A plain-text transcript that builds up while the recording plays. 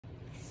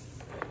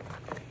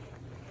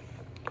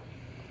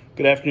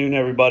Good afternoon,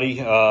 everybody.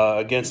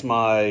 Against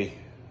my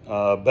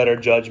better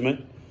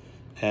judgment,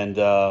 and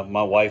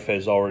my wife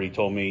has already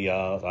told me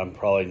I'm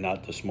probably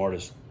not the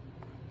smartest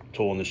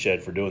tool in the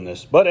shed for doing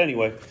this. But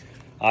anyway,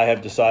 I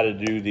have decided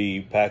to do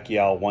the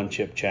Pacquiao One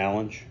Chip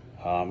Challenge.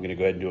 I'm going to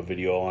go ahead and do a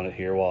video on it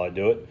here while I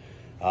do it.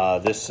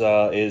 This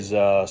is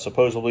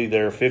supposedly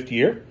their 5th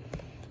year,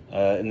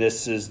 and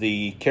this is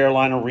the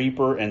Carolina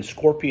Reaper and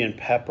Scorpion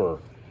Pepper.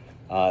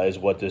 Is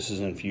what this is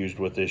infused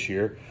with this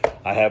year.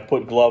 I have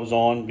put gloves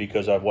on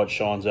because I've watched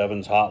Sean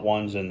Evans' Hot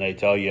Ones, and they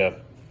tell you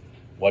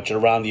watch it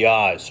around the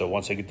eyes. So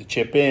once I get the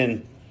chip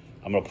in,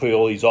 I'm going to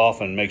peel these off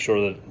and make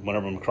sure that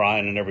whenever I'm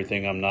crying and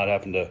everything, I'm not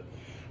having to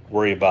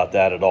worry about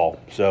that at all.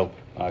 So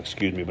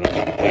excuse me, but I'm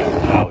taking a paper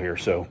towel here.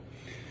 So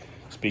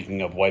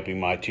speaking of wiping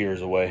my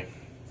tears away.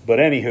 But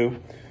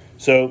anywho,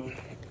 so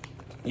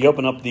you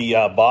open up the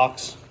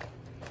box,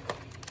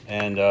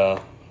 and there's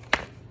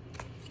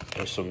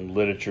some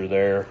literature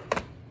there.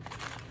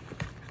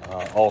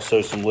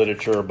 Also some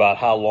literature about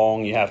how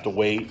long you have to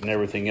wait and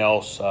everything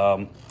else.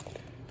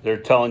 They're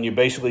telling you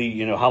basically,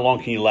 you know, how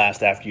long can you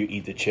last after you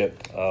eat the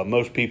chip.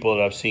 Most people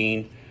that I've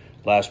seen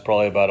last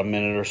probably about a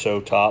minute or so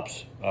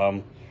tops.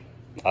 I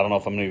don't know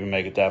if I'm going to even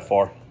make it that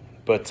far.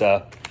 But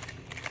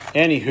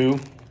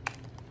anywho,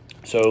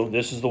 so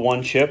this is the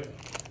one chip.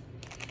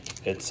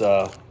 It's,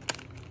 let's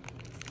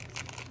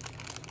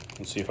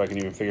see if I can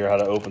even figure out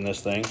how to open this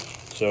thing.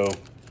 So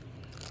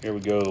here we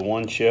go, the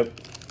one chip.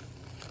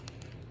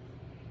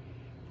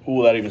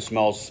 Ooh, that even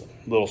smells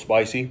a little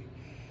spicy.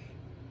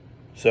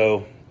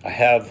 So I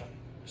have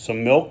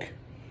some milk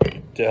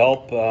to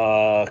help,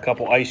 a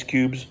couple ice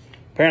cubes.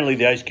 Apparently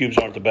the ice cubes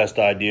aren't the best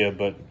idea,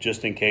 but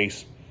just in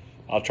case,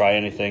 I'll try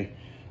anything.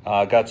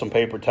 Got some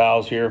paper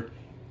towels here.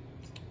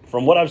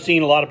 From what I've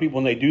seen, a lot of people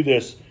when they do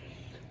this,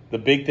 the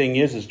big thing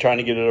is trying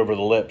to get it over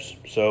the lips.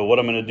 So what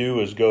I'm going to do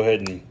is go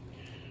ahead and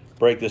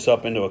break this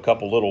up into a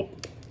couple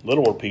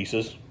littler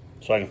pieces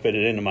so I can fit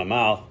it into my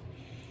mouth.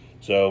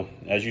 So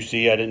as you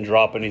see, I didn't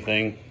drop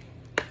anything.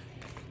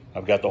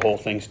 I've got the whole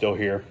thing still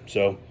here.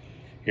 So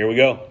here we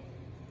go.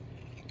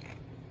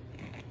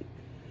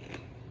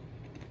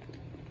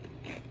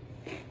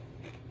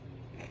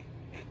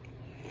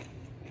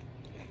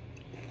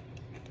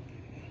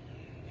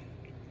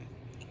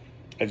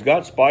 It's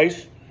got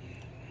spice.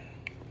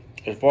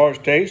 As far as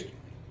taste,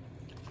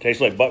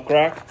 tastes like butt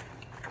crack.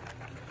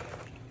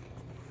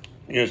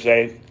 You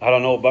say, I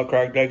don't know what butt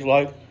crack tastes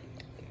like.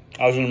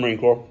 I was in the Marine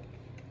Corps.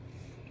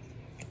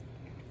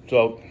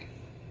 So,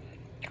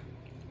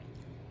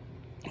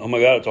 oh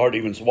my God, it's hard to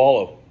even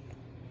swallow.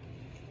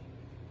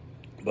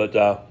 But,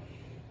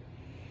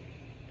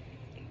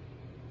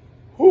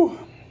 whew.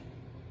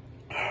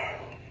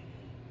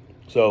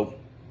 So,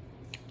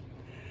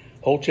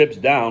 whole chip's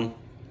down,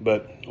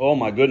 but oh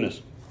my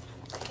goodness.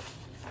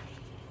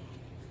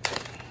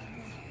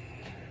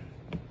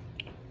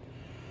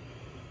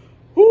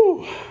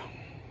 Whew.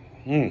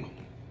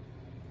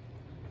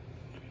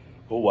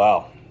 Oh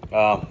wow.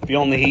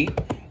 Feeling the heat.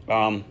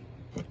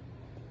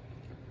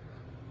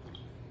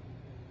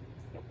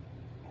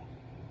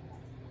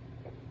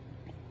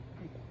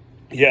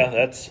 Yeah,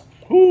 that's,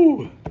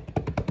 whoo.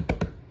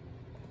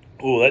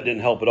 Oh, that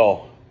didn't help at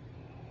all.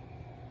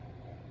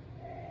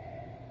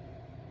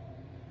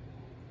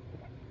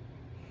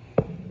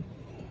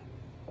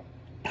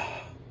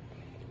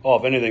 Oh,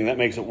 if anything, that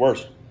makes it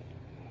worse.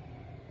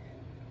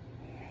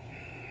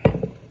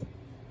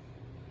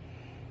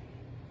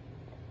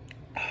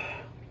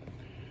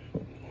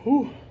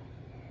 Whew.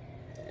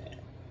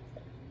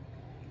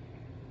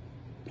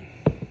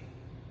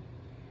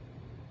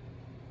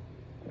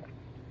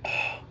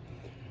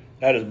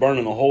 That is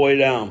burning the whole way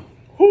down.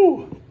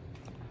 Whew.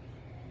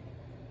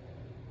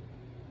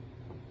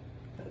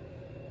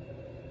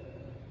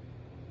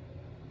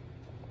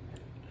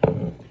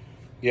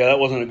 Yeah, that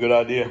wasn't a good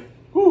idea.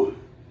 Whew.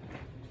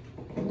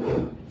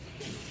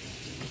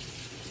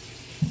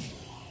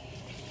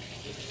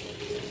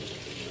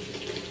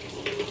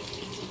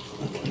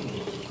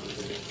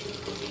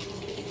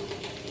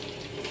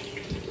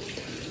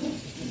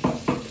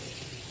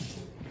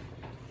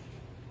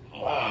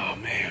 Oh,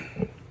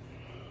 man.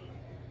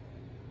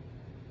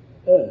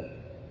 Oh.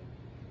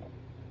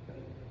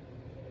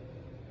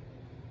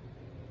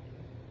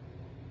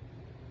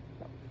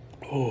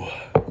 Oh.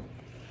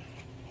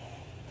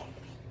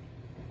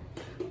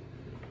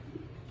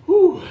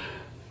 Whew.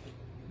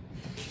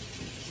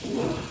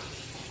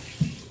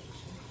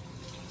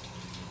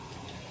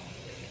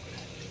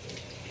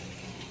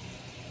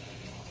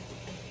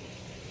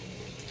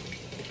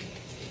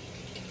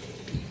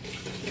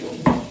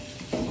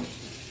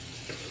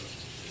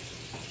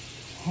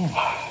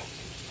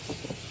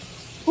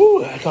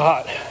 Ooh, that's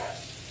hot.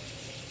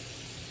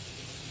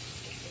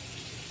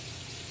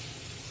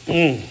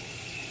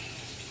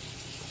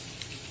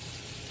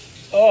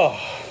 Oh,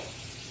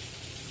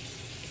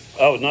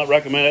 I would not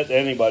recommend it to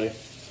anybody.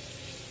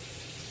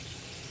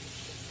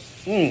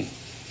 Woo.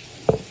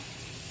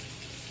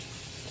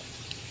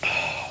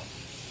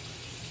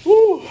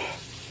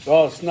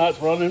 Oh,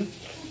 snot's running.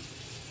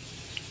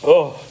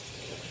 Oh,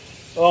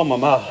 my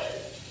mouth.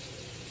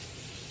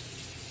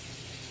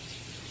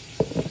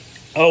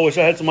 Oh, wish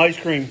I had some ice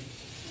cream.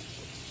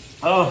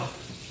 Oh.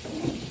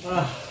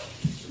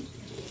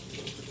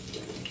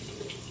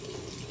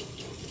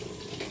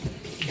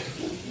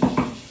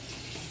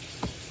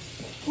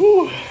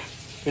 Whew.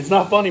 It's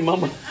not funny,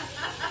 Mama.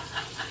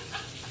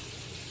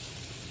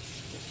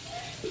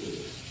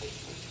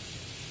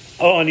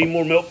 Oh, I need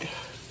more milk.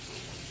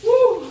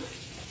 Woo.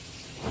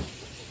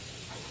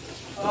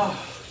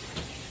 Oh.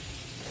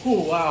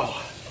 Oh,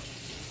 wow.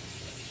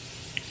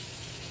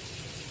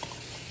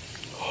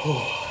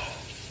 Oh.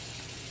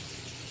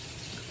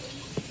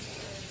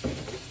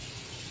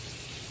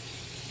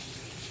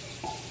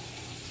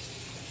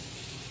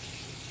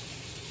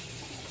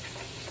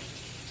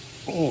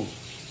 Oh.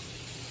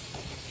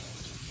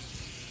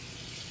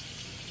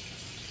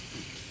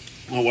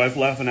 My wife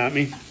laughing at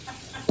me.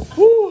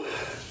 Woo.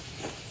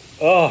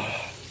 Oh.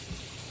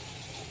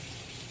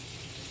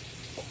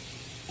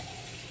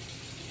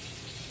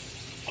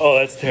 Oh,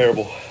 that's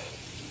terrible.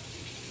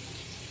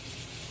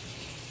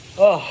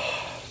 Oh.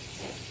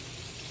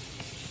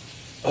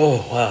 Oh,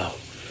 wow.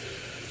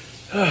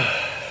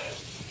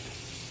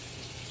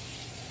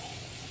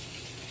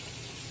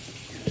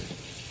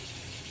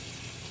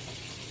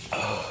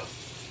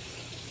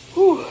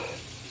 Whew.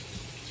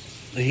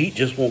 The heat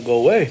just won't go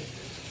away.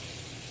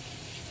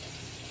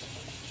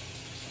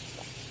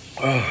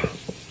 Oh.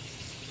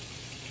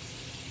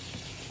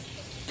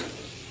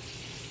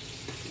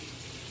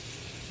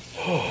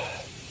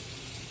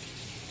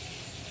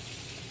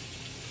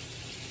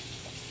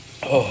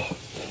 Oh.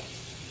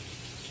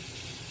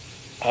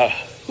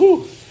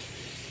 Whew.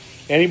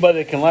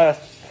 Anybody that can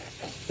last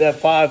that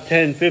 5,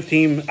 10,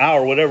 15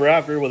 hour, whatever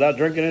after without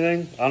drinking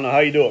anything, I don't know how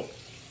you do it.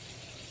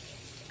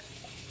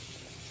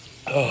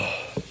 Oh.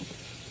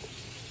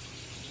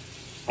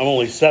 I'm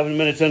only 7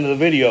 minutes into the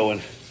video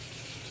and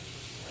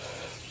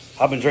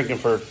I've been drinking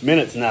for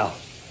minutes now.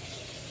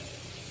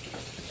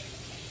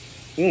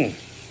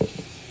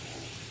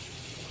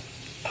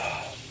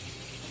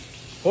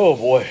 Oh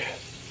boy.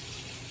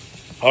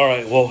 All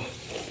right, well,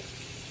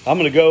 I'm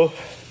gonna go.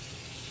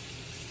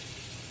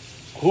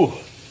 Whew.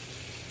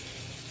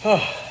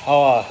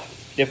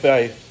 If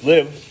I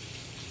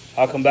live,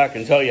 I'll come back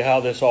and tell you how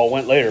this all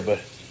went later, but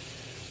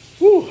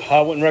whew,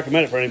 I wouldn't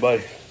recommend it for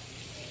anybody.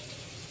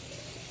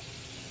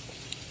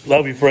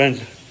 Love you,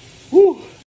 friends. Whew.